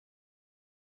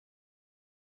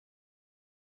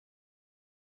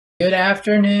Good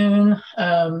afternoon.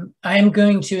 I am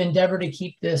going to endeavor to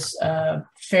keep this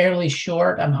fairly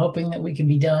short. I'm hoping that we can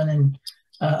be done in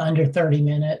under 30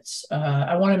 minutes.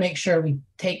 I want to make sure we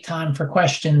take time for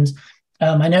questions.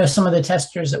 I know some of the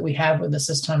testers that we have with us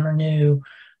this time are new,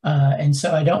 and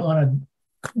so I don't want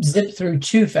to zip through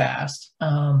too fast.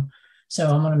 So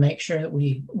I'm going to make sure that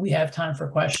we have time for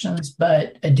questions,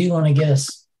 but I do want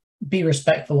to be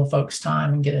respectful of folks'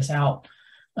 time and get us out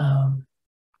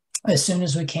as soon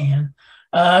as we can.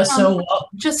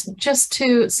 Just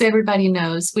to so everybody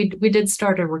knows, we did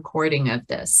start a recording of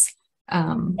this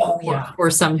for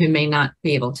some who may not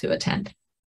be able to attend.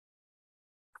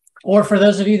 Or for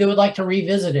those of you that would like to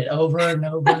revisit it over and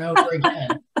over and over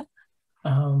again.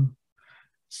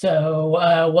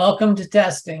 Welcome to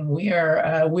testing. We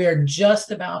are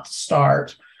just about to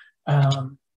start.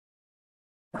 I'm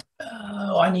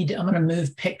going to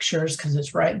move pictures because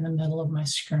it's right in the middle of my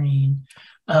screen.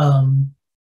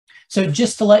 So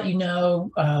just to let you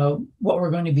know what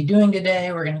we're going to be doing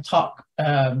today, we're going to talk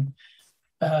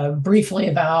briefly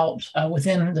about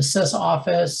within the SISS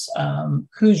office,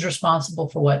 who's responsible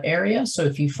for what area. So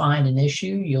if you find an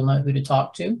issue, you'll know who to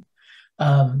talk to.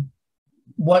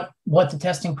 What the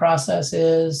testing process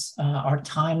is, our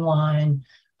timeline.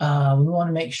 We want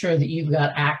to make sure that you've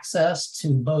got access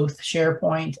to both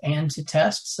SharePoint and to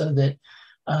test so that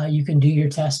you can do your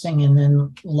testing and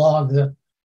then log the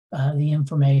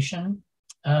information.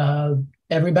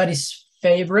 Everybody's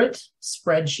favorite,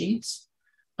 spreadsheets,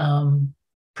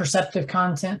 perceptive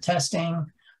content testing,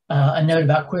 a note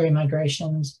about query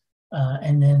migrations,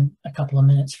 and then a couple of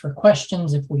minutes for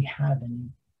questions if we have any.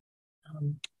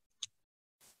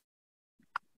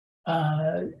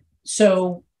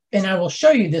 And I will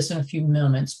show you this in a few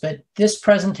moments, but this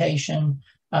presentation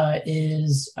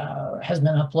has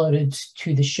been uploaded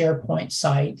to the SharePoint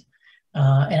site.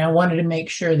 And I wanted to make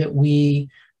sure that we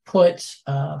put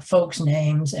folks'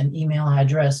 names and email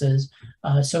addresses.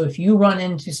 So if you run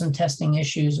into some testing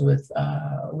issues with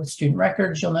student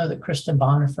records, you'll know that Krista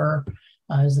Bonifer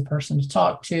is the person to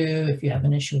talk to. If you have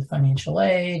an issue with financial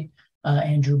aid,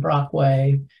 Andrew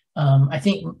Brockway. I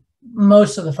think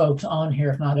most of the folks on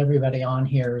here, if not everybody on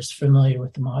here, is familiar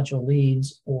with the module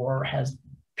leads or has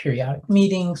periodic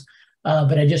meetings,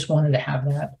 but I just wanted to have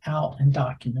that out and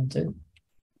documented.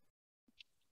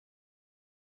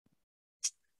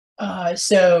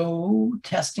 So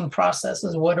testing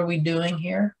processes, what are we doing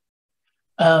here?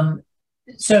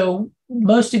 So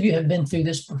most of you have been through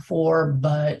this before,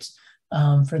 but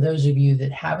for those of you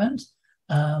that haven't,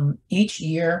 each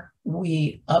year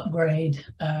we upgrade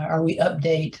or we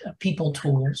update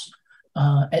PeopleTools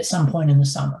at some point in the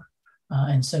summer.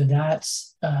 And so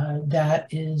that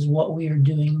is what we are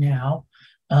doing now.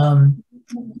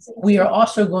 We are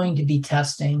also going to be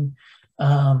testing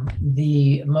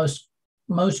the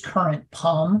most current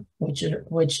PUM, which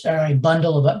are a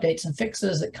bundle of updates and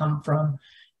fixes that come from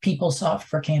PeopleSoft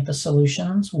for Campus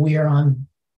Solutions. We are on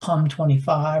PUM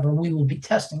 25, or we will be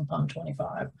testing PUM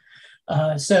 25.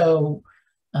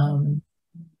 We're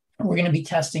going to be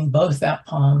testing both that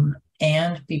PUM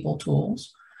and PeopleTools.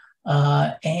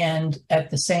 And at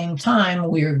the same time,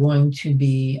 we are going to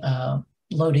be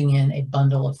loading in a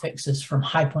bundle of fixes from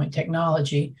High Point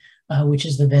Technology, which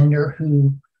is the vendor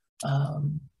who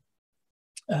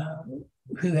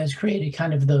has created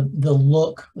kind of the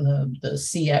look, the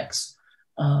CX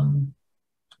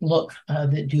look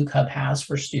that DukeHub has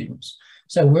for students.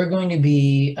 So we're going to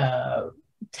be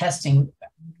testing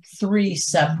 3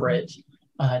 separate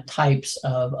types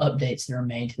of updates that are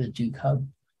made to the DukeHub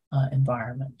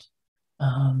environment.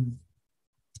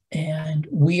 And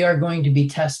we are going to be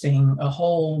testing a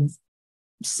whole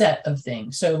set of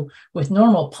things. So with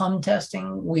normal PUM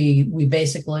testing, we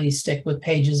basically stick with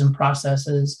pages and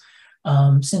processes.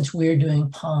 Since we're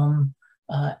doing PUM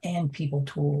and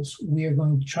PeopleTools, we are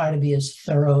going to try to be as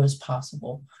thorough as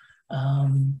possible. I'll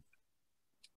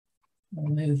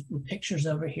move the pictures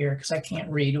over here because I can't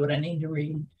read what I need to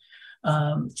read.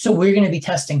 So we're going to be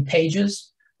testing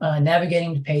pages,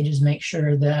 navigating to pages, make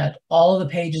sure that all of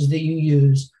the pages that you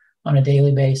use on a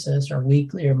daily basis or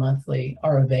weekly or monthly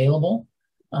are available.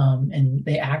 And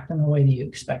they act in the way that you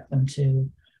expect them to.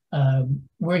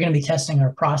 We're going to be testing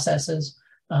our processes.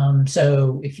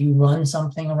 So if you run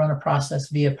something or run a process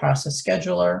via process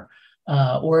scheduler,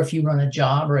 or if you run a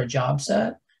job or a job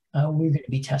set, we're going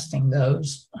to be testing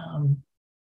those. And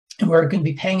we're going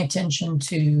to be paying attention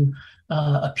to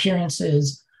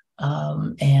appearances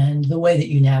and the way that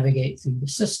you navigate through the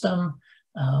system,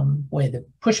 way the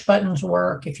push buttons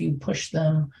work, if you push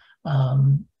them,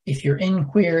 if you're in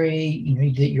query, you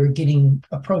know, that you're getting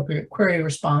appropriate query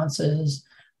responses,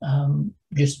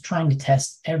 just trying to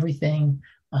test everything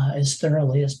as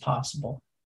thoroughly as possible.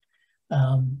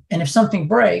 And if something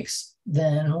breaks,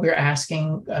 then we're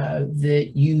asking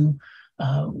that you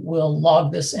will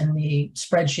log this in the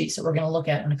spreadsheets that we're going to look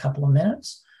at in a couple of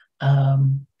minutes,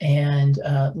 and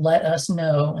let us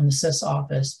know in the SISS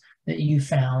office that you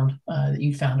found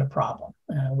a problem,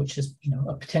 which is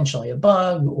potentially a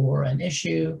bug or an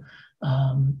issue.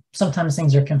 Sometimes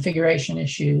things are configuration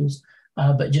issues,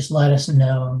 but just let us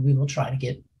know and we will try to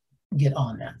get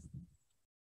on that.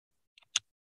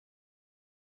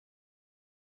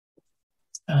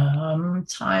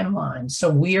 Timeline. So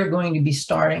we are going to be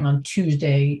starting on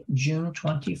Tuesday, June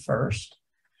 21st.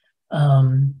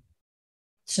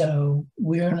 So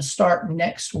we're going to start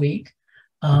next week.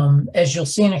 As you'll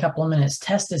see in a couple of minutes,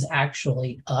 test is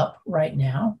actually up right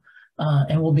now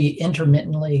and will be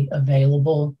intermittently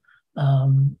available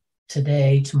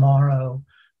today, tomorrow.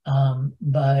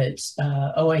 But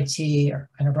OIT, or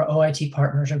kind of our OIT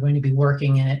partners, are going to be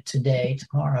working in it today,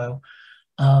 tomorrow,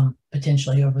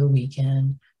 potentially over the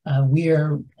weekend. We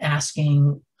are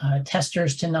asking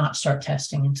testers to not start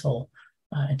testing until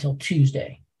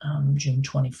Tuesday, June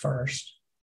 21st.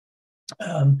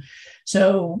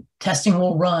 So testing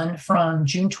will run from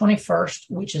June 21st,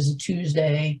 which is a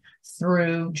Tuesday,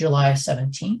 through July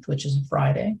 17th, which is a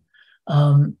Friday.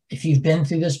 If you've been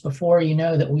through this before, you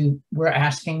know that we're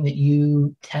asking that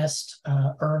you test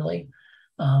early.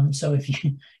 So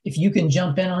if you can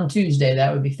jump in on Tuesday,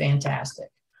 that would be fantastic.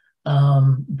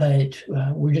 But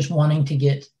we're just wanting to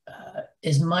get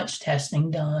as much testing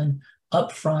done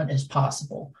up front as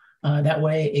possible. That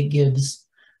way it gives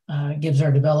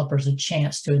our developers a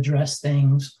chance to address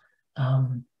things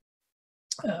in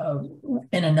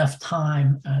enough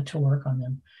time to work on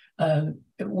them.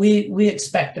 We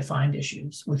expect to find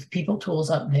issues with PeopleTools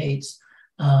updates.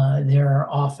 There are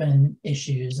often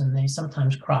issues, and they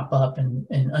sometimes crop up in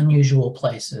unusual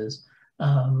places.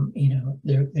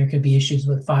 There could be issues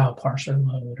with file parser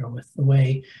load or with the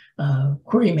way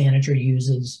Query Manager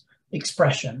uses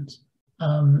expressions.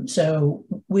 So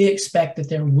we expect that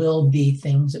there will be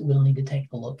things that we'll need to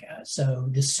take a look at. So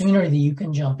the sooner that you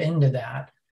can jump into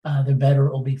that, the better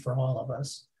it will be for all of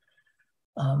us.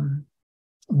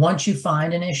 Once you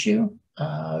find an issue,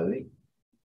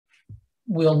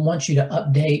 we'll want you to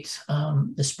update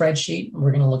the spreadsheet.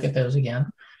 We're going to look at those again.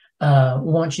 We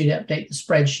want you to update the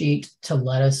spreadsheet to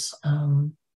let us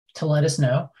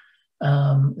know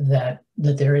that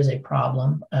there is a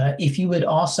problem. If you would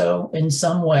also in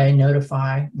some way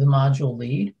notify the module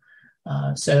lead.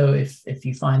 So if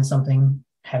you find something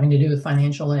having to do with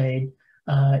financial aid,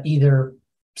 either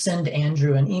send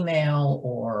Andrew an email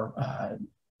or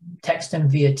text him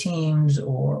via Teams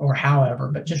or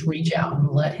however, but just reach out and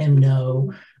let him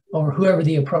know, or whoever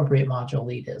the appropriate module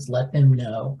lead is, let them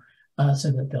know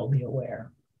so that they'll be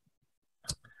aware.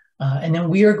 And then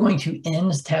we are going to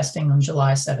end testing on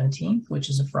July 17th, which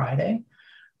is a Friday.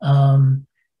 And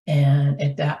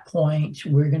at that point,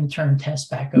 we're going to turn tests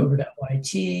back over to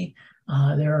OIT.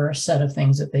 There are a set of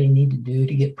things that they need to do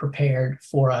to get prepared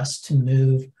for us to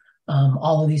move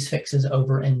all of these fixes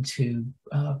over into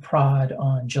prod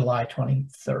on July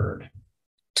 23rd.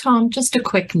 Tom, just a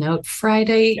quick note.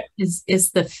 Friday is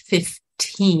the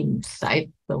 15th, I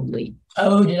believe.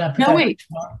 Oh, did I put that? Wait.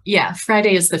 Yeah,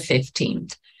 Friday is the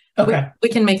 15th. Okay. We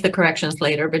can make the corrections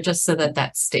later, but just so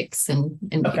that sticks in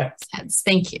people's heads.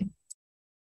 Thank you.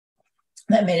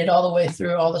 That made it all the way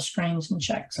through all the screens and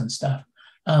checks and stuff.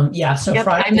 Yeah, so yep,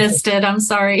 Friday. I missed it. I'm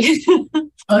sorry.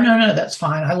 Oh, no, that's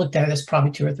fine. I looked at this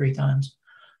probably 2 or 3 times.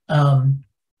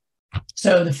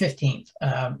 So the 15th,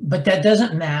 but that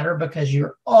doesn't matter because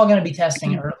you're all going to be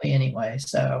testing early anyway.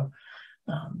 So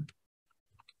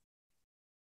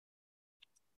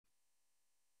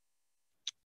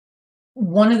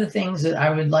one of the things that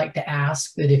I would like to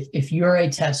ask, that if you're a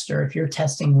tester, if you're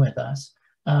testing with us,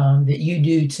 that you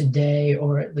do today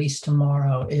or at least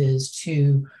tomorrow, is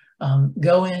to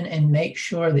go in and make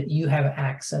sure that you have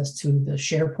access to the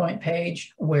SharePoint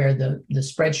page where the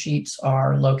spreadsheets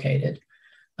are located.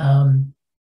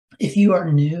 If you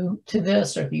are new to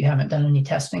this, or if you haven't done any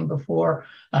testing before,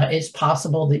 it's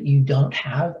possible that you don't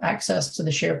have access to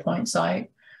the SharePoint site.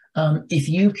 If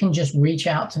you can just reach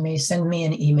out to me, send me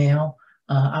an email,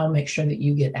 I'll make sure that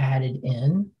you get added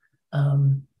in.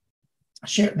 The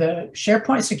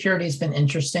SharePoint security has been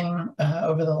interesting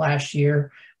over the last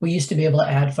year. We used to be able to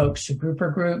add folks to grouper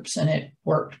groups, and it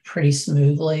worked pretty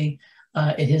smoothly.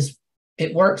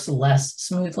 It works less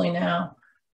smoothly now.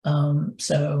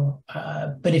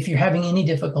 But if you're having any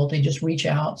difficulty, just reach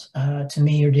out to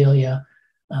me or Delia,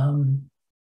 and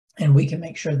we can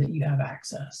make sure that you have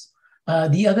access.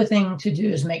 The other thing to do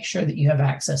is make sure that you have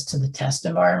access to the test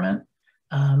environment.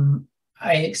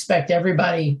 I expect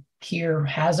everybody here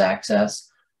has access,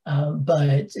 but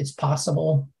it's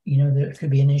possible, there could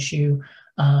be an issue.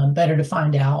 Better to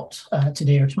find out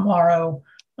today or tomorrow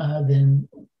than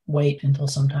wait until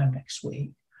sometime next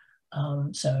week.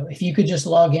 So if you could just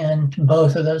log in to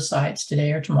both of those sites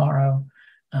today or tomorrow,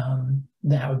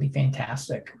 that would be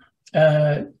fantastic.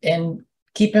 And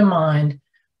keep in mind,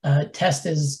 test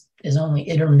is only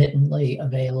intermittently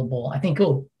available. I think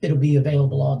it'll be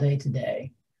available all day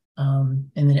today. And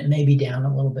then it may be down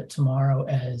a little bit tomorrow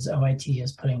as OIT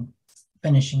is putting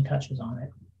finishing touches on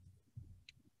it.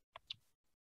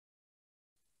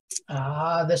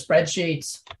 The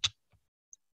spreadsheets.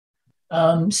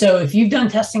 So if you've done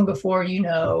testing before, you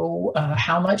know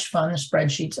how much fun the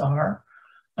spreadsheets are.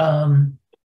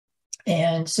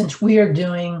 And since we are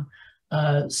doing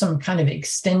some kind of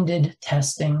extended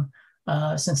testing,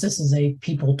 since this is a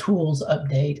PeopleTools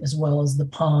update, as well as the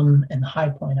PUM and the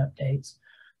HighPoint updates,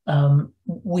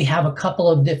 we have a couple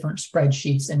of different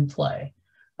spreadsheets in play.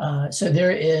 So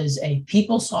there is a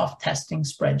PeopleSoft testing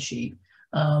spreadsheet.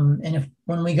 And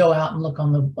when we go out and look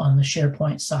on the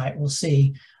SharePoint site, we'll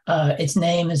see its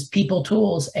name is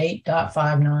PeopleTools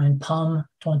 8.59 PUM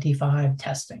 25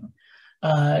 testing.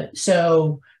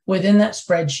 So within that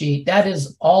spreadsheet, that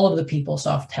is all of the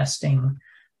PeopleSoft testing,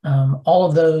 all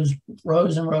of those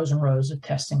rows and rows and rows of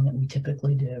testing that we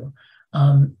typically do.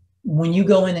 When you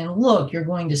go in and look, you're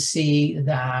going to see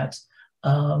that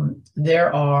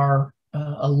there are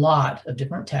a lot of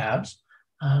different tabs.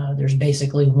 There's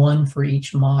basically one for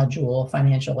each module: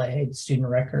 financial aid, student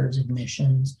records,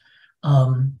 admissions,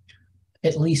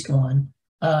 at least one.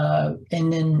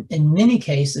 And then in many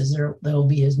cases, there'll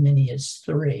be as many as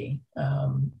 3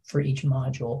 for each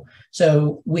module.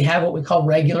 So we have what we call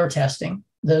regular testing.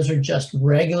 Those are just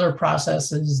regular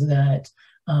processes that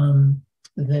are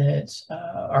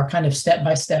kind of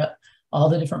step-by-step, all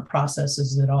the different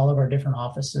processes that all of our different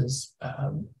offices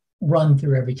run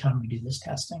through every time we do this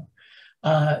testing.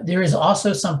 There is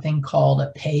also something called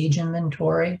a page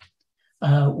inventory.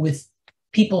 With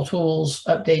PeopleTools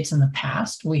updates in the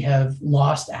past, we have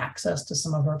lost access to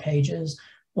some of our pages,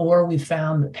 or we've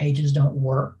found that pages don't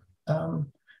work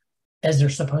as they're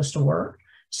supposed to work.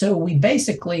 So we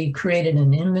basically created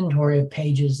an inventory of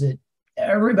pages that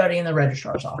everybody in the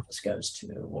registrar's office goes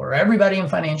to, or everybody in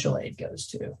financial aid goes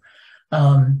to.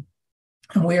 And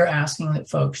we are asking that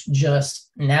folks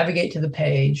just navigate to the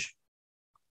page,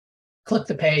 click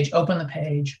the page, open the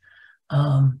page,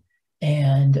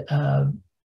 and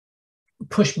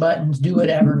push buttons, do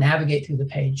whatever, navigate through the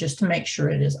page just to make sure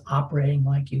it is operating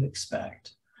like you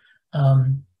expect.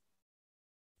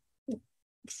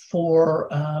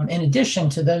 In addition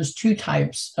to those 2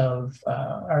 types of,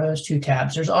 or those 2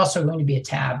 tabs, there's also going to be a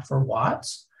tab for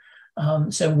Watts.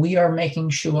 So we are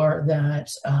making sure that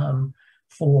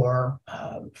for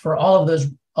all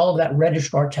of that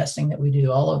registrar testing that we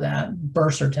do, all of that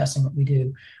bursar testing that we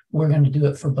do, we're going to do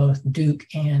it for both Duke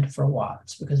and for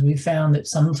Watts, because we found that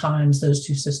sometimes those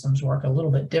 2 systems work a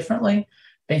little bit differently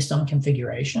based on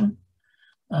configuration.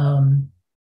 So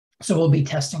we'll be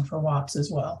testing for Watts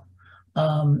as well.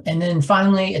 And then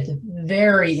finally, at the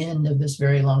very end of this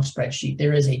very long spreadsheet,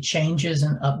 there is a changes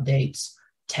and updates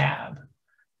tab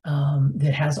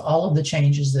that has all of the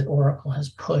changes that Oracle has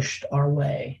pushed our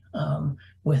way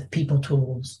with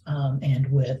PeopleTools and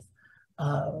with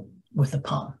the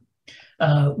PUM.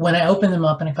 When I open them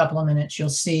up in a couple of minutes, you'll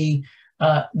see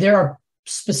there are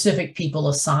specific people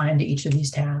assigned to each of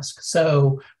these tasks.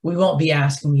 So we won't be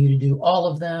asking you to do all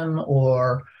of them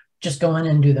or just go in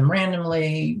and do them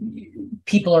randomly.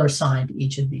 People are assigned to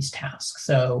each of these tasks.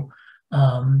 So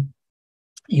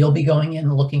you'll be going in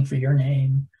and looking for your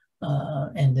name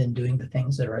and then doing the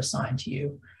things that are assigned to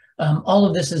you. All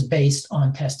of this is based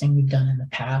on testing we've done in the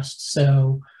past.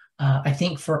 So I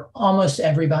think for almost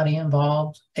everybody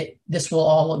involved, this will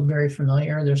all look very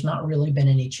familiar. There's not really been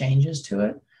any changes to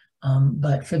it.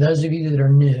 But for those of you that are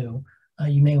new,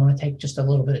 you may want to take just a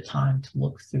little bit of time to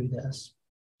look through this.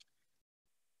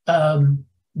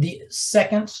 The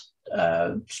second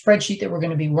spreadsheet that we're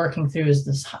going to be working through is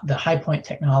the HighPoint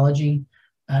technology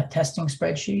testing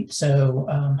spreadsheet. So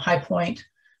HighPoint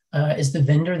is the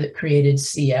vendor that created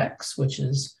CX, which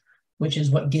is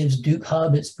what gives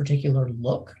DukeHub its particular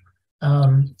look.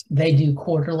 They do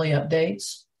quarterly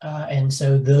updates, and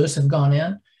so those have gone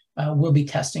in. We'll be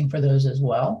testing for those as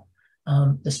well.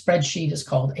 The spreadsheet is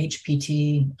called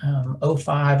HPT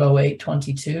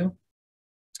 050822.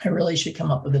 I really should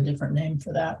come up with a different name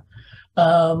for that.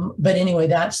 But anyway,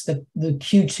 that's the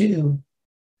Q2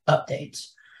 updates.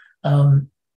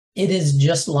 It is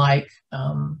just like,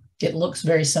 it looks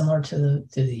very similar to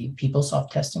the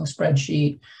PeopleSoft testing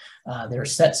spreadsheet. There are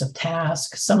sets of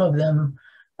tasks. Some of them,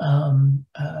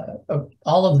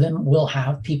 all of them will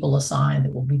have people assigned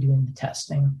that will be doing the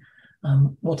testing.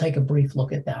 We'll take a brief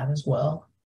look at that as well.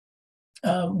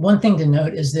 One thing to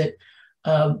note is that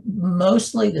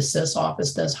mostly the SISS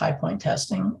office does high point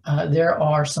testing. There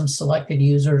are some selected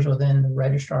users within the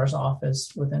registrar's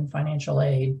office, within financial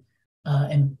aid,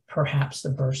 and perhaps the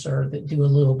bursar that do a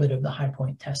little bit of the high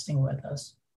point testing with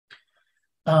us.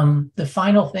 The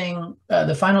final thing,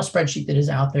 the final spreadsheet that is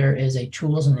out there is a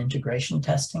tools and integration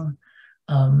testing.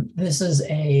 This is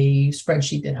a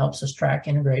spreadsheet that helps us track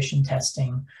integration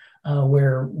testing,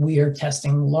 where we are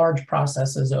testing large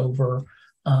processes over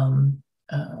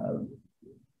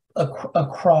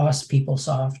across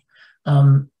PeopleSoft.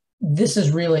 This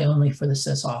is really only for the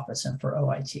SISS office and for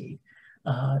OIT.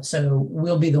 So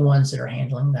we'll be the ones that are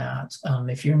handling that.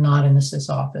 If you're not in the SISS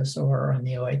office or in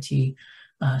the OIT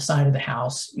side of the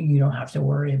house, you don't have to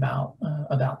worry about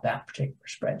that particular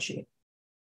spreadsheet.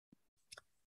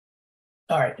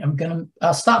 All right,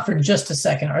 I'll stop for just a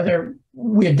second.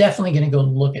 We're definitely going to go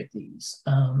look at these,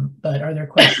 but are there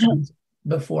questions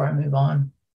before I move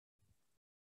on?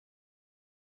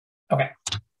 Okay.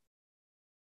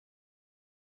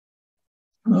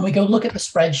 When we go look at the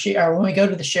spreadsheet, or when we go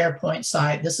to the SharePoint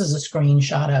site, this is a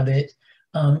screenshot of it.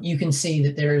 You can see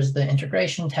that there's the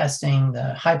integration testing,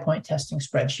 the high point testing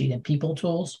spreadsheet, and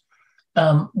PeopleTools.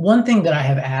 One thing that I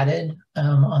have added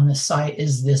on the site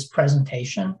is this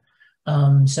presentation.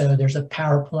 So there's a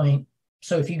PowerPoint.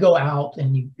 So if you go out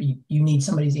and you need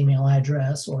somebody's email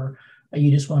address, or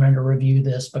you just wanted to review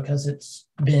this because it's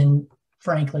been,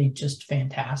 frankly, just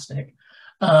fantastic,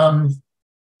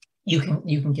 you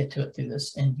can get to it through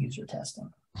this end user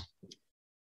testing.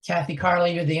 Kathy,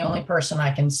 Carly, you're the only person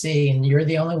I can see, and you're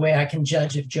the only way I can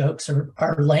judge if jokes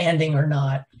are landing or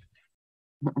not.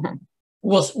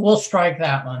 We'll strike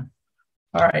that one.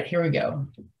 All right, here we go.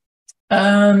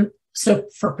 So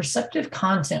for perceptive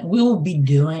content, we will be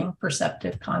doing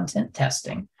perceptive content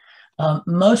testing.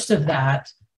 Most of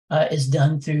that is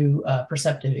done through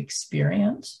perceptive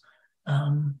experience.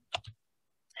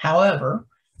 However,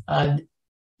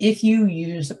 if you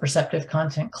use a perceptive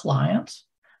content client,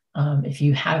 if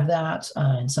you have that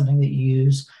and something that you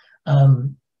use,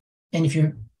 and if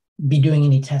you be doing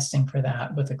any testing for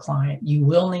that with a client, you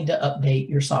will need to update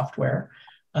your software.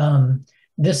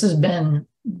 This has been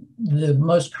the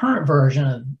most current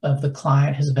version of the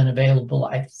client has been available,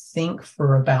 I think,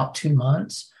 for about 2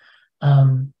 months.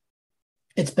 I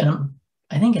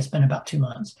think it's been about 2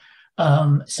 months.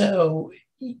 So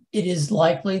it is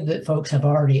likely that folks have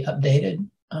already updated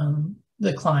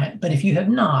the client, but if you have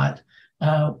not,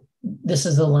 this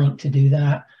is the link to do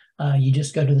that. You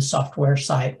just go to the software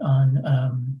site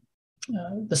on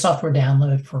the software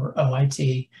download for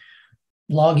OIT,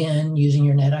 log in using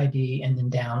your NetID, and then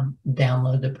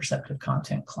download the perceptive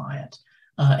content client.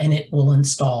 And it will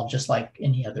install just like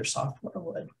any other software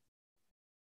would.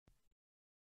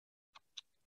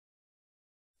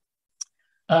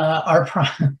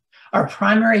 Our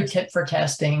primary tip for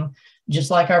testing,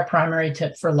 just like our primary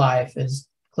tip for life, is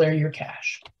clear your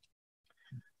cache.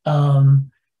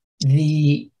 One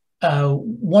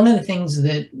of the things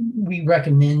that we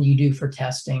recommend you do for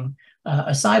testing,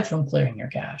 aside from clearing your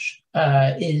cache,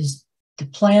 is to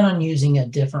plan on using a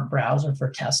different browser for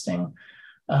testing.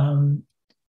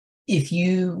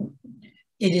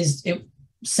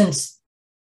 Since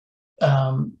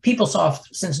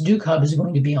PeopleSoft, since DukeHub is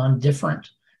going to be on different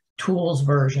tools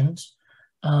versions,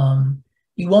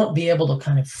 you won't be able to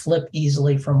kind of flip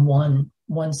easily from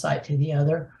one site to the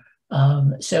other.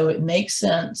 So it makes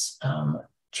sense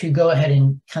to go ahead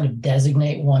and kind of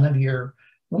designate one of your,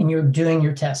 when you're doing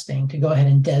your testing, to go ahead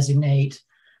and designate,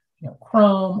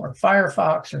 Chrome or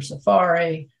Firefox or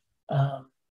Safari.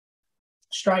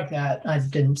 Strike that, I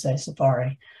didn't say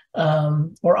Safari,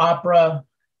 or Opera.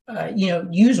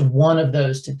 Use one of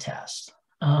those to test.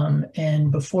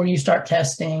 And before you start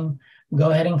testing,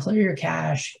 go ahead and clear your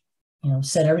cache,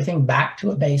 set everything back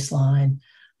to a baseline,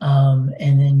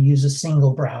 and then use a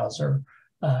single browser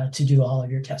to do all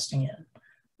of your testing in.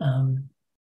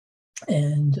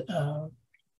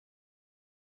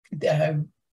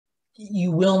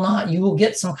 You will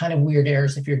get some kind of weird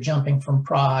errors if you're jumping from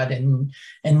prod and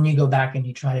you go back and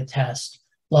you try to test,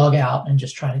 log out and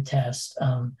just try to test.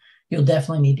 You'll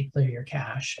definitely need to clear your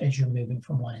cache as you're moving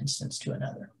from one instance to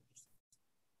another.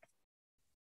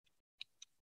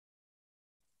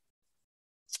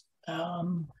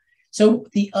 So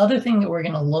the other thing that we're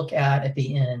going to look at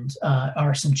the end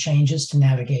are some changes to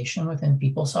navigation within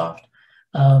PeopleSoft.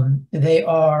 They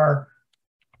are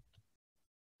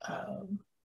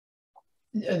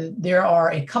there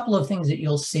are a couple of things that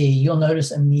you'll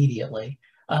notice immediately.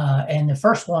 And the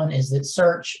first one is that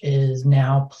search is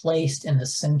now placed in the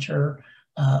center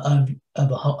of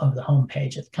the home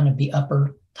page. It's kind of the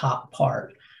upper top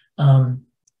part.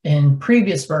 In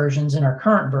previous versions, in our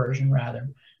current version rather,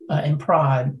 in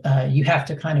Prod, you have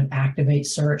to kind of activate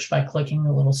search by clicking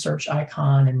the little search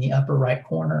icon in the upper right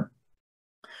corner.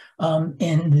 In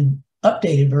the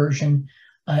updated version,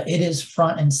 it is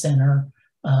front and center,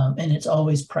 and it's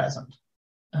always present.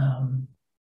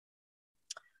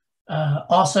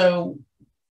 Also,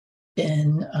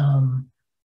 in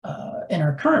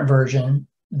our current version,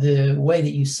 the way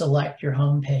that you select your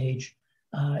home page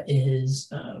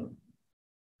is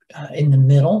in the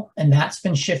middle, and that's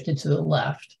been shifted to the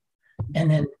left.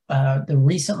 And then the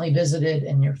recently visited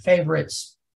and your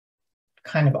favorites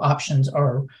kind of options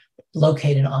are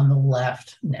located on the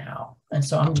left now. And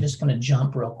so I'm just going to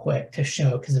jump real quick to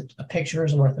show, because a picture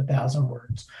is worth 1,000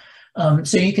 words.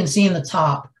 So you can see in the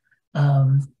top,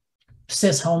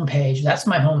 SISS homepage. That's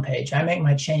my homepage. I make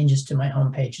my changes to my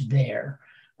homepage there.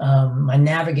 My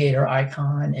navigator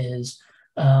icon is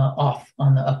off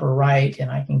on the upper right, and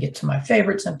I can get to my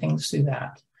favorites and things through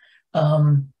that.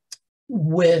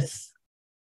 With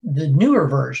the newer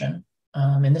version,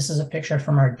 and this is a picture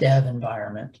from our dev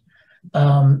environment,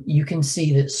 you can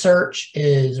see that search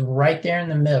is right there in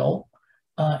the middle,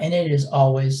 and it's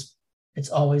always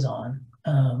on.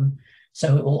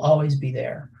 So it will always be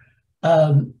there.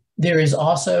 There is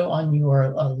also on your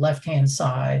left-hand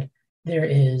side, there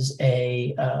is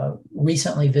a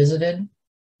recently visited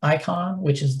icon,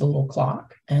 which is the little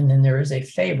clock. And then there is a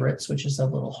favorites, which is a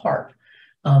little heart.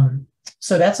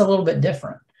 So that's a little bit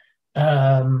different.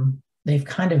 They've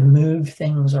kind of moved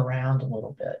things around a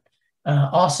little bit.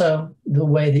 Also, the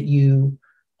way that you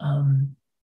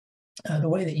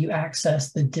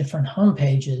access the different home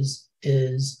pages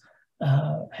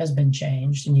has been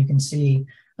changed, and you can see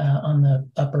on the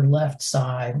upper left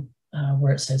side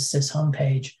where it says SISS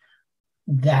homepage.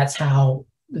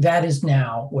 That is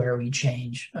now where we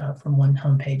change from one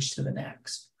homepage to the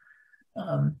next.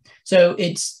 So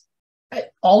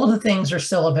all of the things are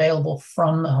still available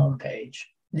from the homepage.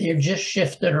 They're just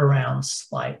shifted around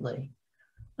slightly.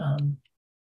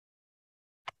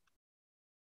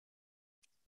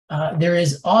 There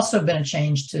has also been a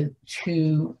change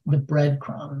to the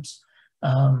breadcrumbs.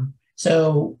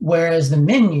 So whereas the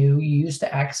menu you used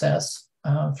to access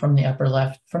from the upper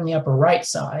right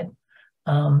side,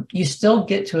 you still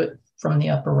get to it from the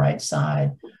upper right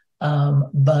side,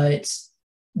 but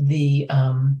the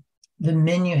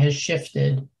menu has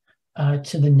shifted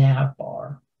to the nav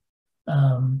bar,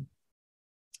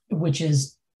 which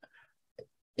it's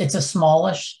a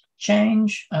smallish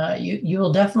change. You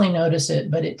will definitely notice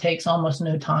it, but it takes almost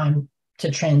no time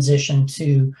to transition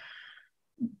to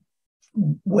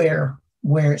where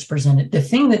it's presented. The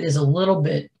thing that is a little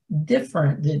bit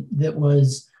different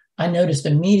that I noticed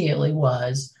immediately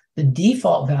was the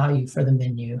default value for the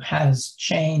menu has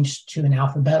changed to an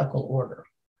alphabetical order.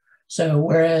 So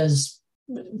whereas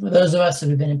for those of us that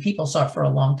have been in PeopleSoft for a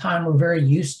long time, we're very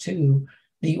used to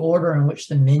the order in which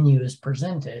the menu is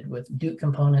presented, with Duke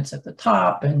components at the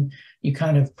top, and you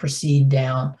kind of proceed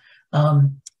down.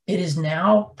 It is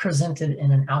now presented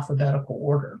in an alphabetical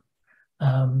order,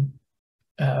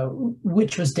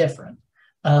 which was different.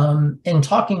 In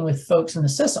talking with folks in the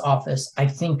SISS office, I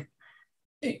think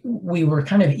we were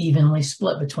kind of evenly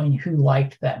split between who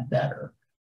liked that better.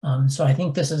 So I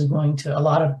think this is going to, a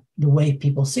lot of the way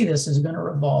people see this is going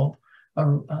to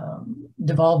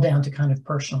devolve down to kind of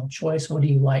personal choice. What do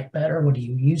you like better? What are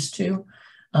you used to?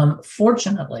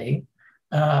 Fortunately,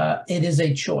 it is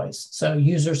a choice. So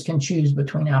users can choose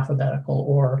between alphabetical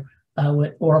or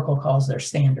what Oracle calls their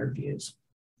standard views.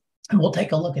 And we'll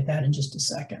take a look at that in just a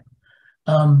second.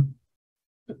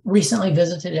 Recently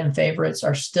visited and favorites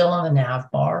are still on the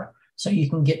nav bar, so you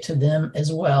can get to them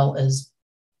as well as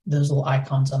those little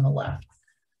icons on the left.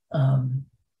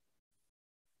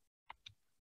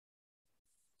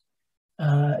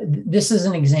 This is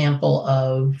an example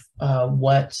of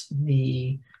what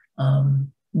the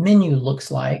menu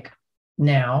looks like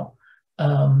now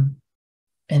in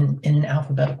an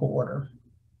alphabetical order.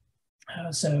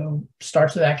 So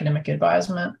starts with academic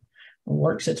advisement,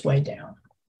 works its way down.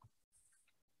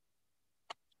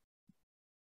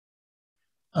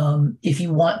 If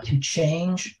you want to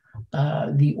change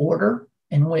the order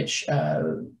in which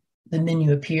the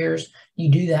menu appears, you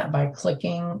do that by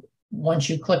clicking. Once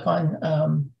you click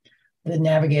on the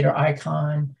navigator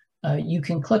icon, you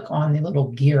can click on the little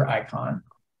gear icon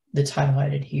that's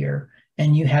highlighted here,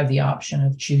 and you have the option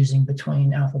of choosing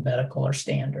between alphabetical or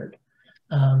standard.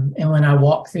 And when I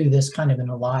walk through this kind of in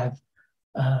a live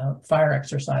fire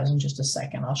exercise in just a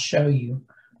second. I'll show you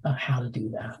how to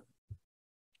do that.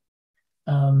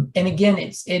 And again,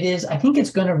 I think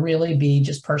it's going to really be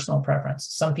just personal preference.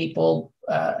 Some people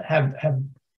I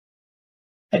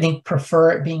think,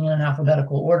 prefer it being in an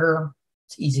alphabetical order.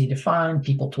 It's easy to find.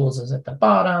 PeopleTools is at the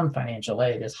bottom. Financial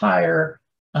aid is higher.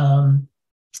 I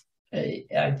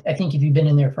think if you've been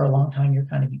in there for a long time,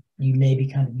 you may be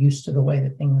kind of used to the way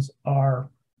that things are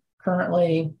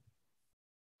currently.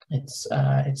 It's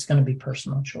going to be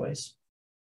personal choice.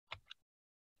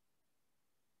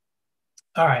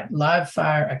 All right, live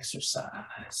fire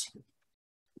exercise.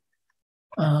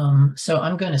 So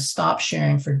I'm going to stop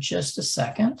sharing for just a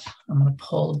second. I'm going to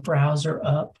pull the browser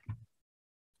up.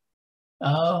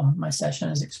 Oh, my session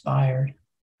has expired.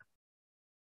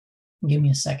 Give me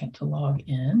a second to log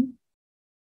in.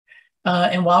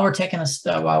 And while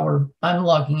I'm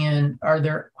logging in, are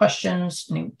there questions?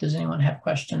 Does anyone have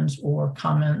questions or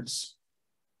comments?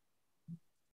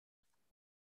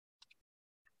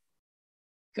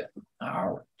 Good. All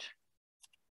right.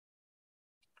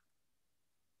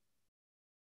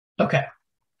 Okay.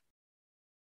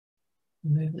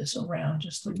 Move this around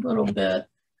just a little bit.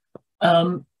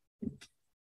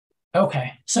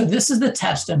 Okay, so this is the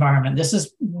test environment. This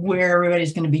is where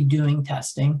everybody's going to be doing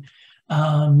testing.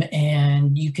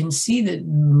 And you can see that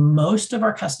most of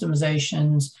our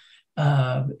customizations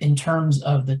in terms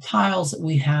of the tiles that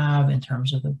we have, in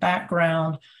terms of the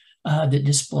background that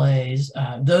displays,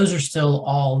 those are still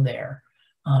all there.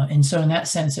 And so in that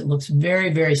sense, it looks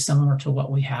very, very similar to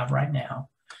what we have right now.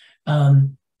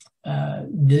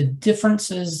 The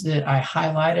differences that I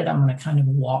highlighted, I'm going to kind of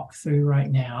walk through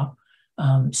right now.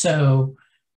 The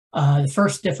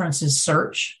first difference is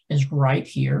search is right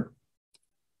here.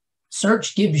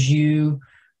 Search gives you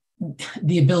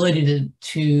the ability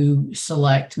to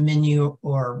select menu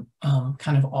or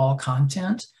kind of all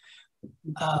content.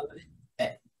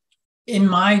 In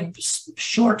my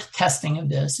short testing of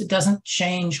this, it doesn't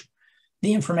change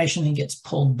the information that gets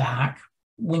pulled back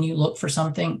when you look for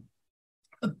something.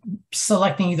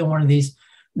 Selecting either one of these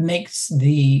makes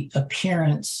the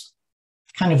appearance,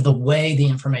 kind of the way the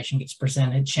information gets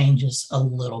presented, changes a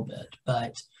little bit.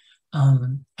 But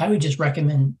I would just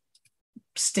recommend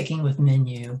sticking with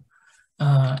menu.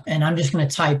 And I'm just going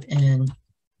to type in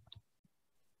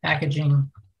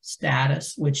packaging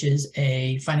status, which is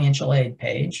a financial aid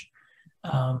page.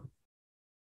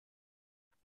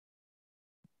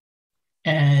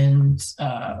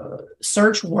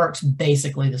 Search works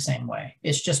basically the same way.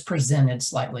 It's just presented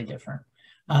slightly different.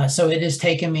 So it has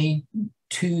taken me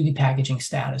to the packaging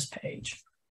status page.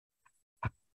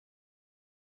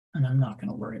 And I'm not going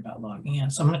to worry about logging in.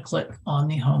 So I'm going to click on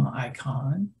the home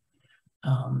icon.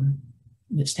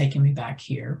 It's taking me back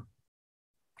here.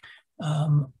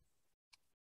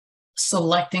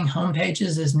 Selecting home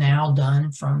pages is now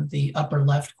done from the upper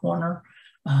left corner.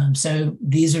 So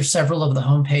these are several of the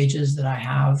home pages that I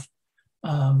have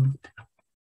and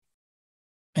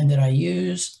that I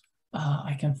use.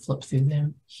 I can flip through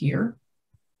them here.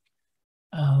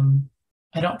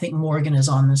 I don't think Morgan is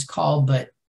on this call,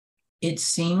 but it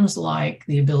seems like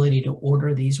the ability to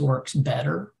order these works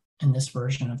better in this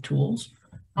version of tools.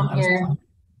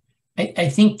 I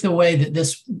think the way that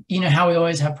this, how we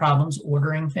always have problems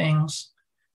ordering things,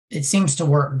 it seems to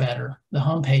work better. The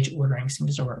homepage ordering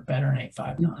seems to work better in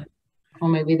 859.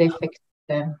 Well, maybe they fixed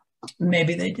it.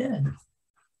 Maybe they did.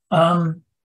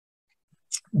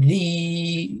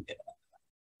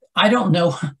 I don't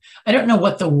know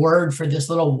what the word for this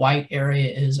little white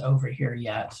area is over here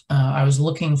yet. I was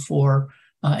looking for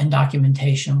in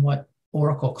documentation what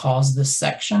Oracle calls this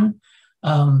section.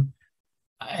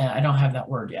 I don't have that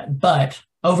word yet, but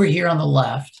over here on the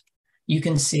left, you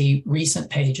can see recent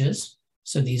pages.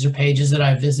 So these are pages that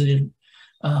I visited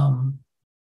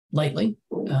lately.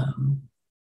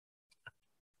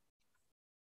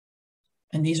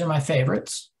 And these are my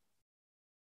favorites.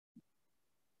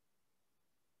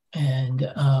 And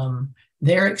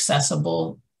they're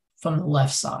accessible from the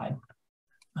left side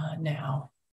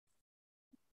now.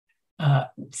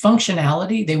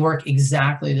 Functionality, they work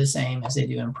exactly the same as they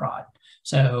do in prod.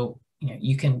 So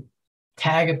you can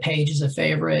tag a page as a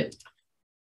favorite,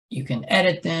 you can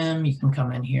edit them, you can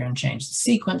come in here and change the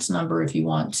sequence number if you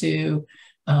want to.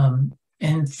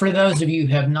 And for those of you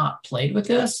who have not played with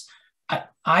this, I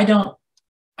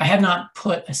have not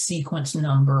put a sequence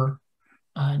number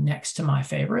next to my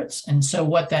favorites. And so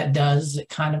what that does is it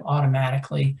kind of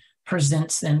automatically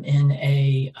presents them in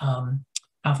a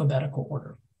alphabetical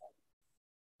order.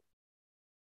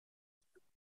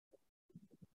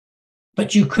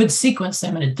 But you could sequence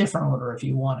them in a different order if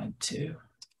you wanted to.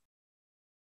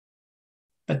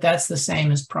 but that's the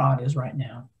same as prod is right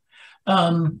now.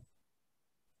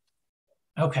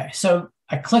 Okay, so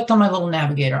I clicked on my little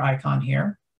navigator icon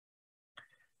here.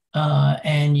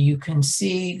 And you can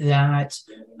see that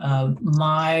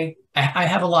I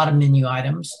have a lot of menu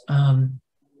items,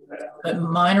 but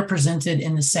mine are presented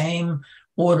in the same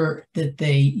order that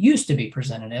they used to be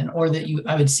presented in, or that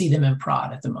I would see them in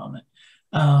prod at the moment.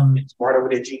 Smart over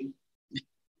there, G.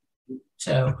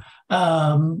 So,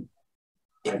 however,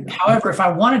 if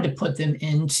I wanted to put them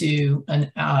into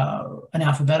an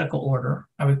alphabetical order,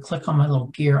 I would click on my little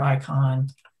gear icon.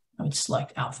 I would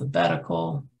select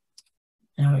alphabetical,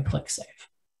 and I would click save.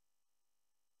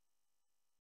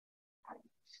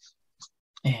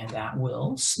 And that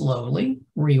will slowly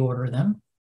reorder them.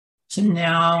 So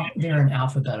now they're in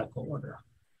alphabetical order.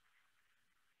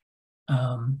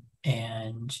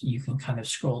 And you can kind of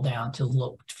scroll down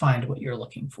to find what you're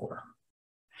looking for.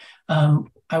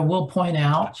 I will point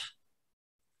out,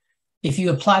 if you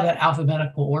apply that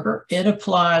alphabetical order, it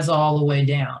applies all the way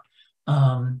down.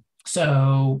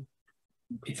 So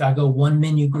if I go one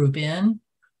menu group in,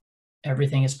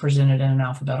 everything is presented in an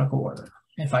alphabetical order.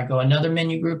 If I go another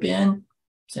menu group in,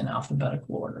 it's in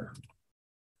alphabetical order.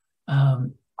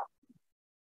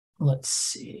 Let's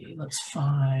see, let's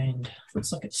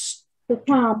look at. So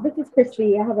Tom, this is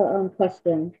Christy. I have a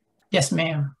question. Yes,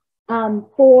 ma'am.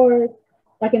 For,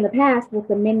 like in the past with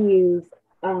the menus,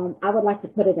 I would like to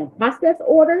put it in process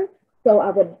order. So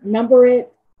I would number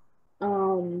it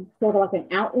sort of like an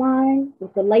outline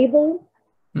with the label.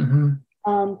 Mm-hmm.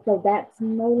 So that's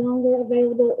no longer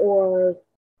available, or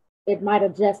it might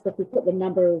adjust if we put the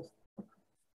numbers.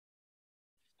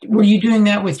 Were you doing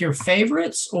that with your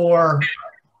favorites, or?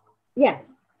 Yeah.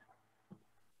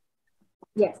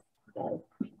 Yes.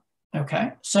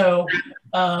 Okay. So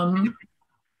I'm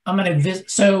going to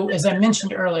visit. So as I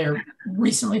mentioned earlier,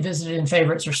 recently visited and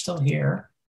favorites are still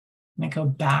here. I'm going to go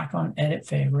back on edit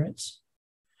favorites.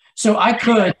 So I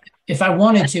could, if I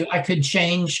wanted to, I could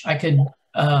change,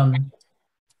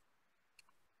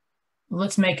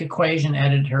 let's make equation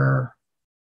editor.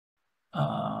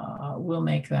 We'll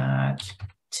make that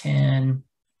 10,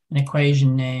 and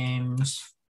equation names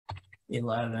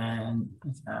 11,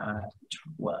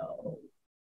 12.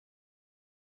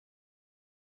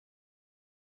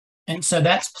 And so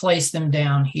that's placed them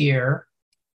down here.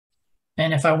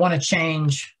 And if I want to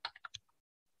change,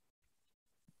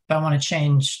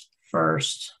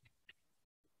 first,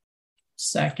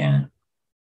 second,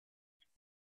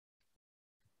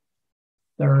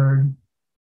 third,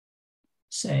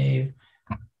 save.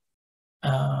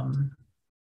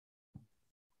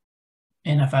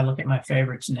 And if I look at my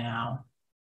favorites now,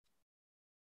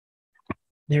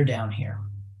 they're down here.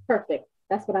 Perfect.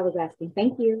 That's what I was asking.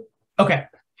 Thank you. Okay.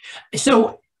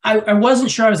 So I wasn't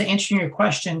sure I was answering your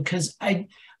question, because I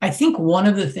think one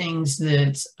of the things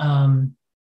that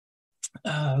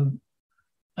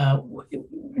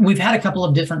we've had a couple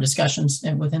of different discussions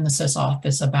within the SISS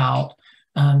office about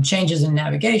changes in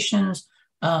navigations,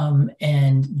 and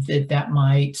that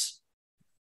might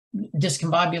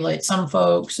discombobulate some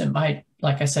folks. It might,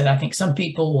 like I said, I think some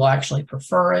people will actually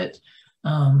prefer it.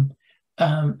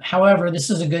 However, this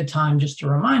is a good time just to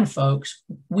remind folks,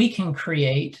 we can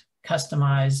create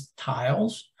customized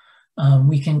tiles.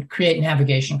 We can create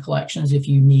navigation collections if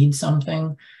you need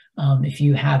something. If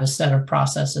you have a set of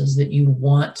processes that you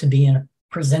want to be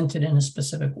presented in a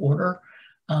specific order,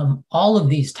 all of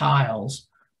these tiles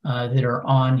that are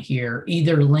on here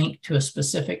either link to a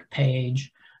specific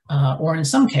page, or in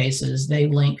some cases, they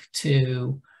link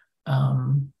to,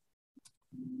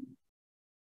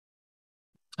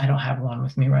 I don't have one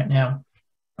with me right now,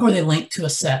 or they link to a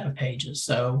set of pages.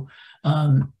 So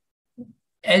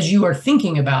as you are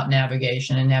thinking about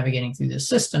navigation and navigating through the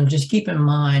system, just keep in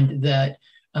mind that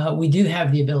we do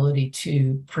have the ability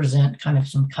to present kind of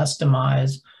some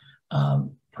customized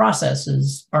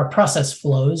processes or process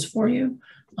flows for you.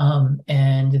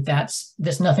 And that's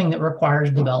nothing that requires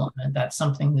development. That's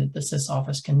something that the SISS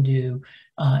office can do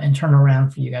and turn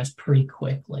around for you guys pretty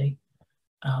quickly.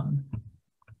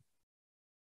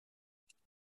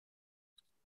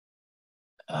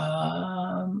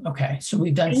 Okay, so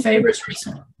we've done favorites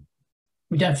recently.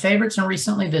 We've done favorites and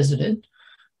recently visited.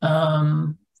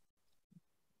 I've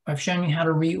shown you how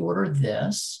to reorder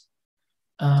this.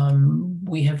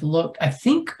 We have looked, I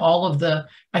think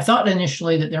I thought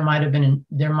initially that there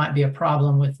might be a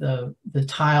problem with the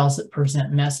tiles that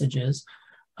present messages,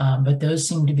 but those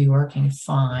seem to be working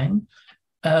fine.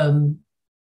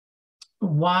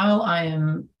 While I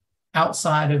am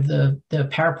outside of the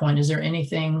PowerPoint, is there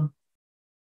anything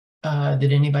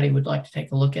that anybody would like to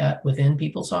take a look at within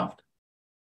PeopleSoft?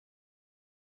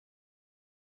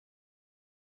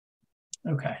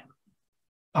 Okay.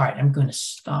 All right, I'm going to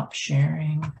stop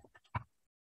sharing.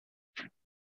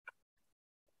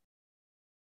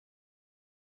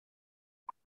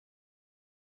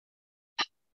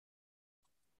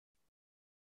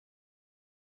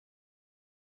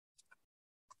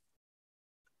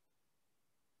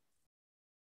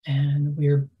 And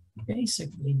we're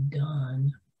basically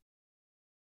done.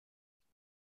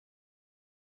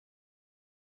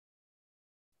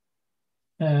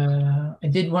 One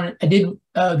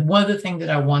other thing that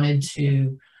I wanted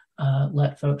to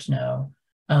let folks know.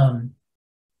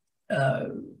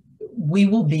 We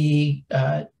will be,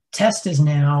 test is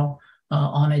now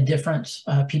on a different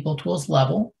PeopleTools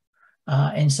level.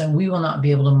 And so we will not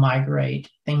be able to migrate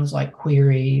things like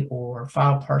query or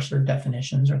file parser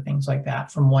definitions or things like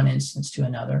that from one instance to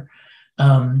another.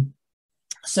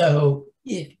 So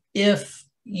if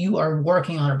you are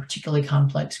working on a particularly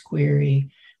complex query,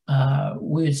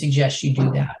 we would suggest you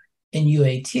do that in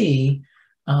UAT,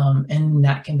 and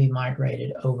that can be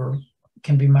migrated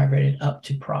up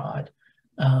to prod.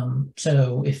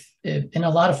 So and a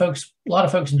lot of folks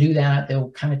do that.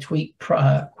 They'll kind of tweak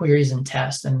queries and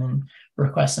test and then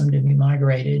request them to be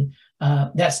migrated.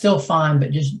 That's still fine,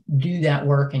 but just do that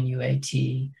work in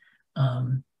UAT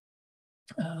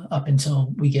up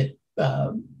until we get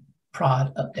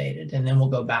prod updated, and then we'll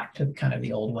go back to kind of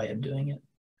the old way of doing it.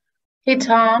 Hey,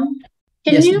 Tom,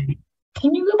 Yes,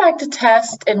 can you go back to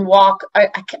test and walk?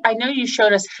 I know you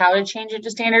showed us how to change it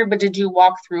to standard, but did you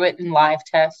walk through it in live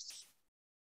test?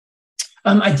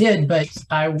 I did, but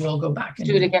I will go back and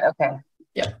do it again. Okay.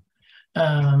 Yep.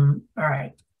 All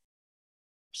right.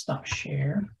 Stop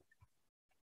share.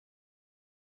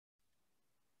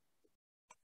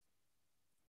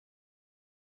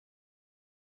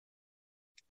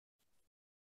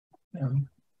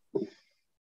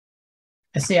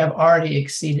 I see I've already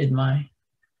exceeded my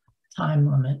time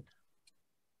limit.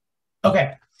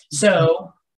 Okay,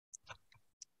 so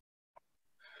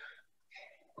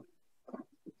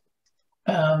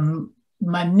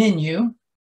my menu,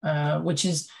 which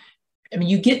is, I mean,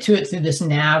 you get to it through this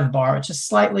nav bar, which is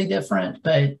slightly different,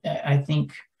 but I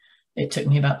think it took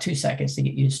me about 2 seconds to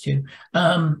get used to.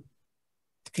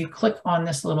 If you click on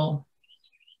this little,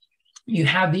 you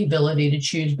have the ability to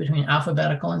choose between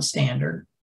alphabetical and standard.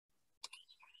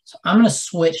 So I'm going to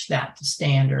switch that to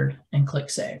standard and click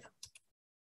save.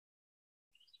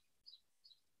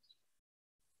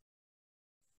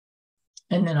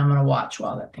 And then I'm going to watch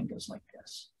while that thing goes like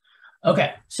this.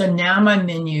 Okay, so now my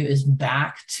menu is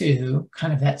back to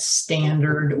kind of that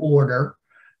standard order,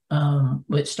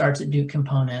 which starts at Duke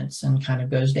Components and kind of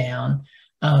goes down.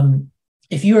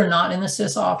 If you are not in the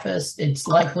SISS office, it's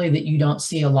likely that you don't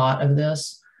see a lot of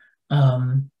this,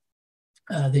 that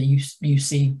you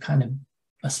see kind of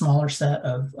a smaller set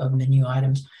of menu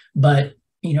items. But,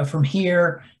 you know, from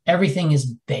here, everything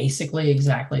is basically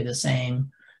exactly the same.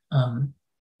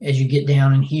 As you get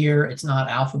down in here, it's not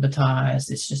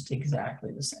alphabetized. It's just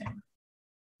exactly the same.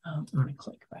 I'm going to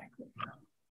click back there.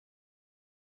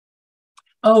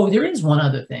 Oh, there is one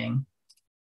other thing.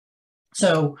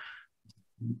 So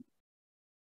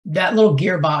that little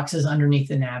gearbox is underneath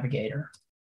the navigator.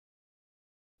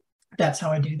 That's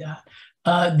how I do that.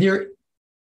 There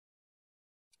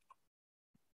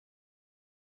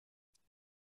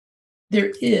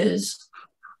is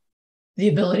the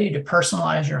ability to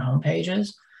personalize your home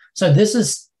pages. So this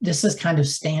is kind of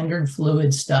standard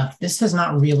fluid stuff. This has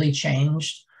not really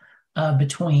changed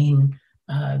between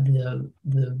the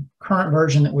current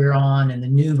version that we're on and the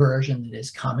new version that is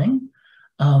coming.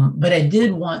 But I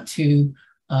did want to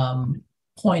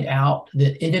point out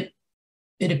that it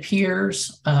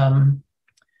appears,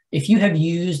 if you have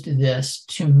used this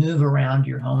to move around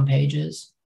your home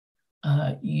pages,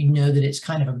 you know that it's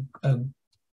kind of a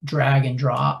drag and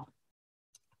drop,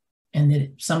 and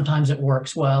that sometimes it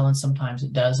works well and sometimes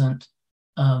it doesn't.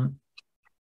 I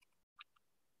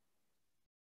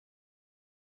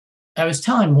was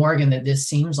telling Morgan that this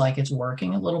seems like it's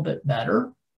working a little bit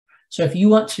better. So if you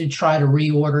want to try to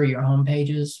reorder your home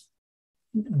pages,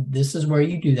 this is where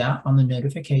you do that on the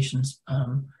notifications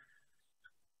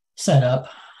setup.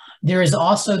 There is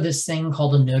also this thing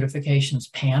called a notifications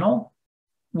panel,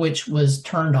 which was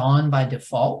turned on by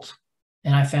default,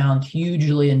 and I found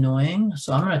hugely annoying.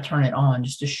 So I'm going to turn it on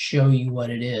just to show you what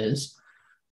it is.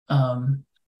 I'm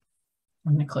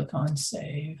going to click on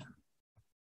save.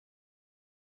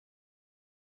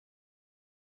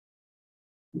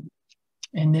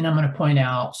 And then I'm going to point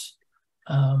out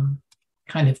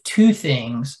kind of two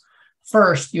things.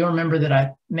 First, you'll remember that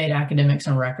I made Academics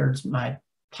and Records my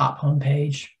top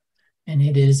homepage, and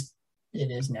it is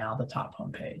now the top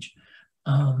homepage.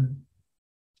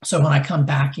 So when I come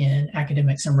back in,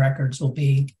 academics and records will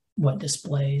be what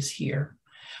displays here.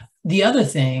 The other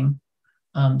thing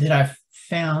that I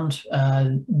found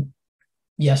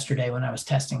yesterday when I was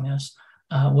testing this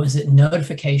was that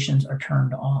notifications are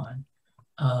turned on.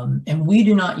 And we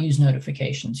do not use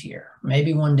notifications here.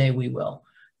 Maybe one day we will.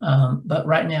 But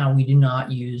right now we do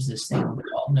not use this thing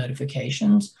called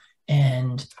notifications.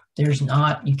 And there's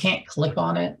not, you can't click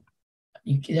on it.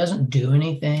 It doesn't do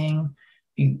anything.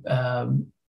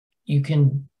 You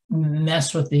can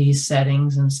mess with these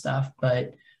settings and stuff,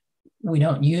 but we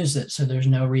don't use it. So there's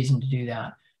no reason to do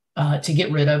that. To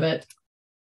get rid of it,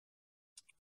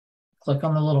 click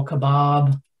on the little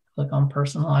kebab, click on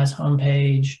personalized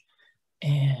homepage.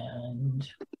 And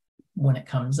when it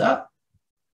comes up,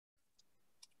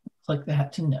 click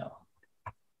that to no.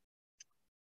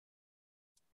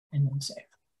 And then save.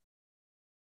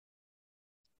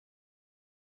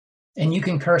 And you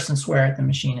can curse and swear at the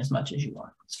machine as much as you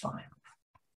want. It's fine.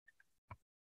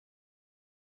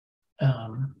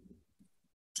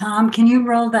 Tom, can you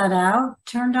roll that out,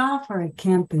 turned off, or it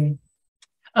can't be?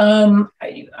 We're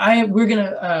going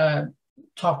to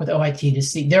talk with OIT to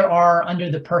see. There are,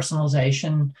 under the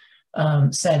personalization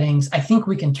settings, I think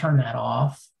we can turn that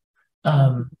off.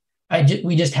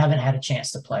 We just haven't had a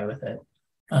chance to play with it.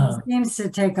 It seems to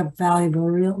take up valuable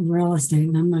real estate,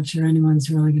 and I'm not sure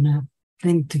anyone's really going to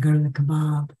think to go to the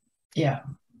kebab. Yeah.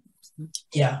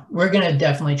 Yeah, we're going to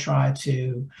definitely try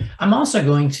to. I'm also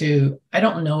going to, I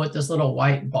don't know what this little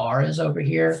white bar is over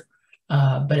here,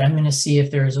 but I'm going to see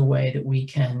if there is a way that we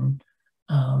can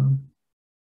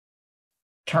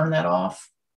turn that off,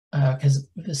 because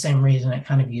for the same reason it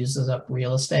kind of uses up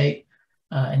real estate,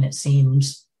 and that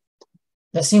seems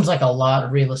like a lot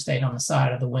of real estate on the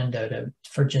side of the window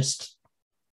for just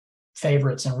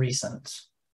favorites and recents.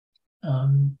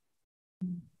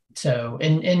 So,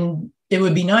 and it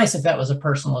would be nice if that was a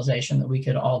personalization that we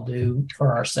could all do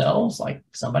for ourselves. Like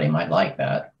somebody might like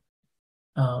that.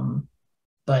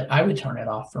 But I would turn it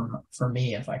off for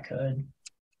me if I could.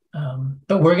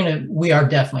 But we are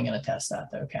definitely going to test that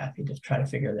though, Kathy, to try to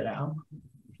figure that out.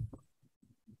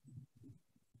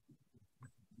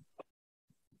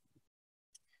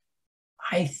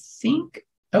 I think,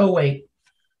 oh wait,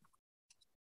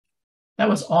 that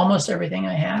was almost everything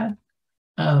I had.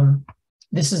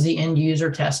 This is the end user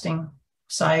testing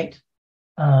site.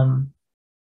 I'm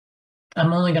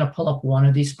only going to pull up one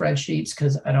of these spreadsheets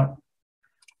because I don't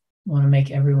want to make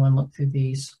everyone look through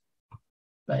these.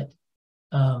 But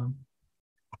again,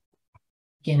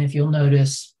 if you'll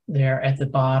notice there at the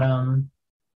bottom,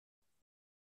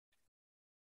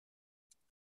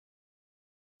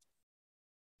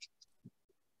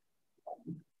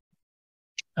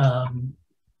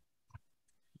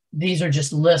 these are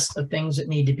just lists of things that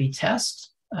need to be tested.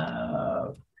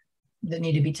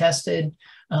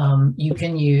 You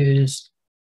can use,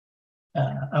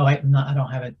 I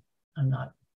don't have it. I'm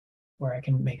not where I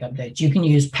can make updates. You can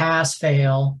use pass,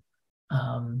 fail,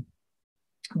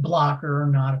 blocker,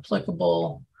 not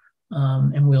applicable,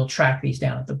 and we'll track these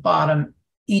down at the bottom.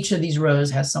 Each of these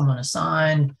rows has someone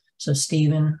assigned. So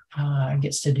Stephen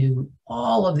gets to do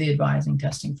all of the advising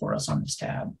testing for us on this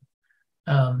tab.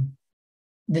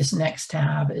 This next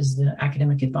tab is the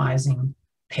academic advising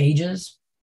pages.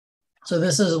 So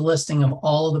this is a listing of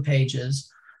all of the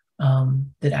pages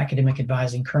that academic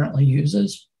advising currently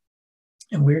uses.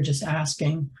 And we're just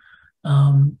asking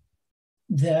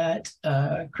that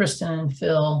Kristen and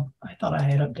Phil, I thought I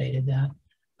had updated that,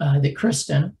 that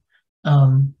Kristen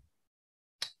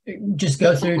just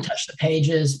go through, touch the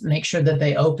pages, make sure that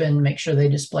they open, make sure they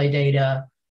display data.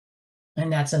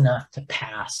 And that's enough to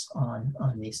pass on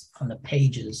the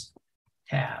pages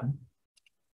tab.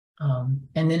 And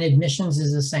then admissions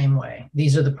is the same way.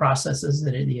 These are the processes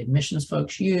that the admissions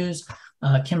folks use.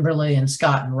 Kimberly and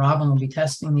Scott and Robin will be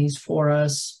testing these for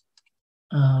us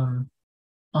on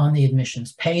the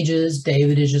admissions pages.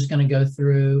 David is just going to go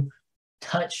through,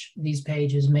 touch these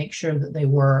pages, make sure that they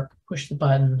work, push the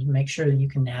buttons, make sure that you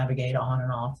can navigate on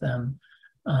and off them.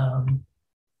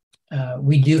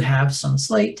 We do have some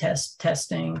slate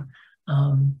testing,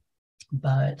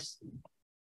 but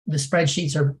the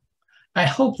spreadsheets are, I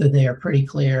hope that they are pretty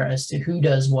clear as to who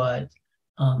does what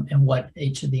and what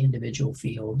each of the individual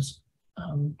fields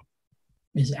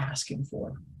is asking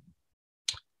for.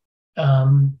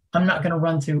 I'm not going to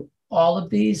run through all of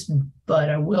these, but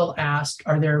I will ask,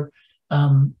 are there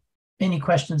any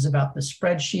questions about the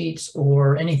spreadsheets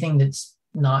or anything that's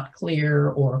not clear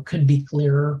or could be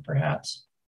clearer perhaps?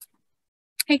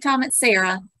 Hey, Tom, it's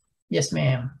Sarah. Yes,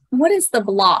 ma'am. What is the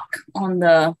block on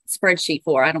the spreadsheet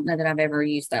for? I don't know that I've ever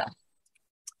used that.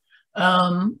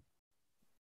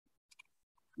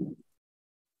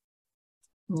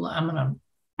 I'm gonna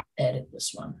edit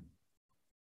this one.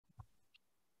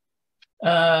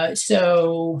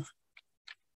 So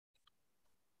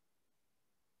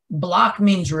block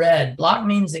means red. Block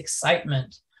means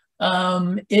excitement.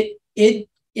 It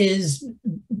is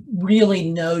really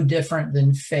no different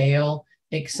than fail,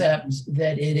 except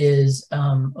that it is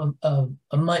a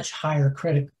much higher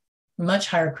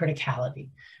criticality.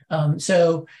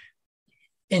 So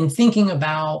in thinking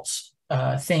about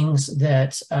things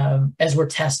that as we're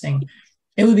testing,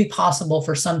 it would be possible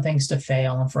for some things to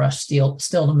fail and for us still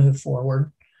to move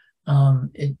forward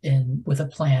with a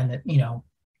plan that, you know,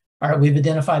 all right, we've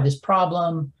identified this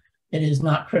problem. It is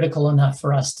not critical enough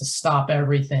for us to stop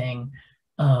everything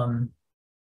and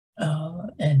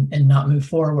not move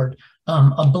forward.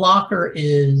 A blocker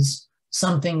is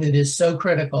something that is so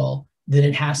critical that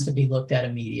it has to be looked at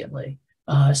immediately.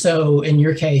 So in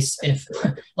your case, if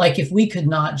we could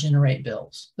not generate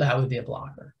bills, that would be a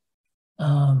blocker.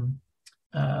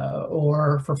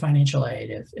 Or for financial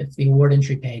aid, if the award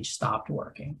entry page stopped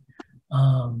working,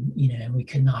 you know, and we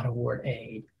could not award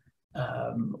aid,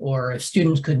 or if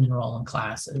students couldn't enroll in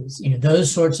classes, you know, those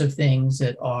sorts of things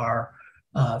that are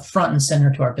front and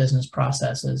center to our business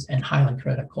processes and highly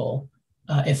critical.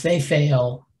 If they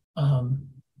fail,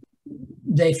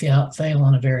 they fail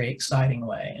in a very exciting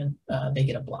way, and they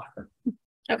get a blocker.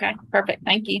 Okay, perfect.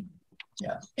 Thank you.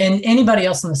 Yeah. And anybody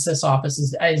else in the SISS office,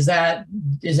 is that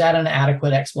an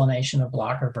adequate explanation of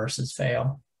blocker versus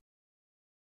fail?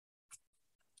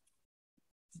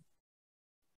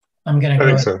 I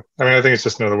think so. I mean, I think it's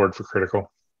just another word for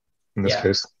critical in this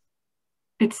case.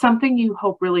 It's something you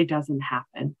hope really doesn't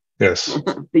happen. Yes.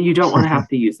 That you don't want to have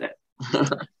to use it.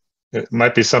 It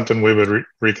might be something we would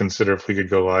reconsider if we could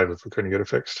go live if we couldn't get it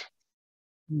fixed.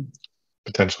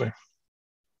 Potentially.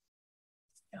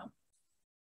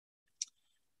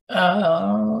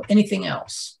 Yeah. Anything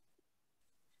else?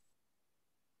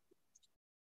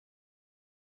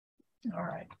 All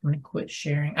right, I'm going to quit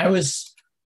sharing. I was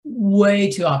way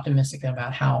too optimistic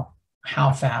about how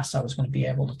fast I was going to be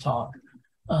able to talk.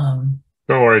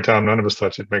 Don't worry, Tom. None of us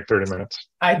thought you'd make 30 minutes.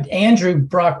 Andrew,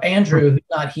 who's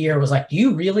not here, was like, "Do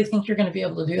you really think you're going to be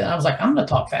able to do that?" I was like, "I'm going to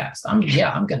talk fast. I'm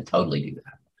going to totally do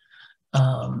that."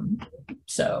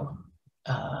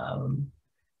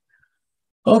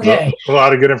 Okay. A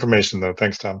lot of good information, though.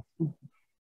 Thanks, Tom.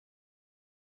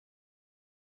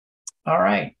 All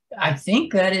right. I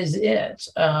think that is it.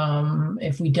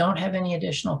 If we don't have any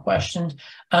additional questions,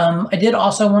 I did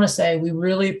also want to say we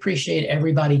really appreciate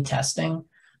everybody testing.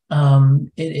 It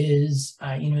is,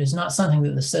 it's not something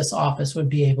that the SISS office would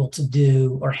be able to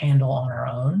do or handle on our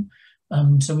own.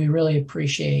 So we really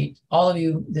appreciate all of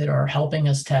you that are helping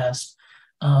us test,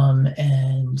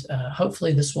 and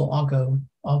hopefully this will all go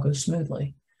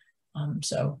smoothly.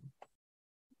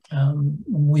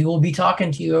 We will be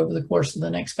talking to you over the course of the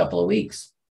next couple of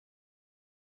weeks.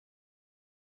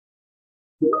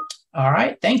 All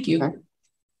right. Thank you.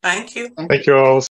 Thank you. Thank you all.